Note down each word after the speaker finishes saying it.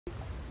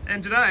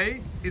And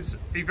today is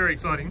very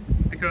exciting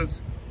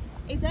because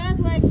it's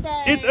Earthworks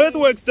Day. It's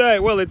Earthworks Day.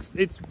 Well, it's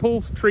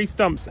pulls tree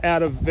stumps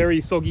out of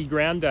very soggy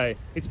ground day.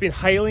 It's been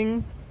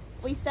hailing.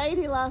 We stayed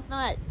here last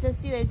night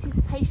just in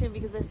anticipation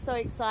because we're so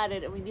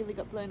excited and we nearly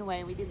got blown away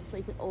and we didn't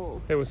sleep at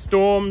all. There were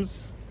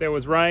storms, there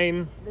was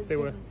rain, there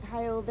were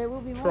hail, there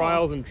will be more.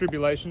 Trials and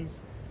tribulations.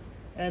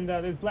 And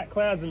there's black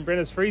clouds and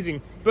Brenna's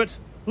freezing. But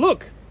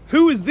look,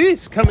 who is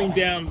this coming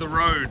down the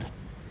road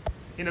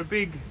in a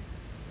big,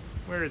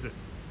 where is it?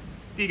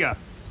 Digger.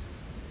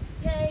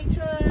 Yay,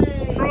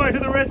 Troy! Troy to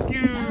the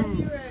rescue! Our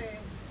hero.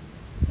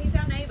 He's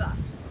our neighbour.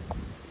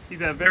 He's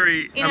a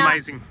very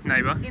amazing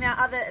neighbour. In our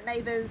other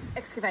neighbour's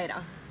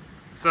excavator.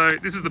 So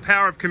this is the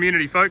power of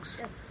community, folks.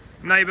 Yes.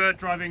 Neighbour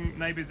driving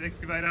neighbour's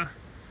excavator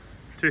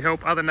to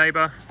help other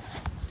neighbour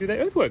do their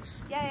earthworks.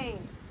 Yay!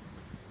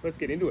 Let's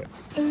get into it.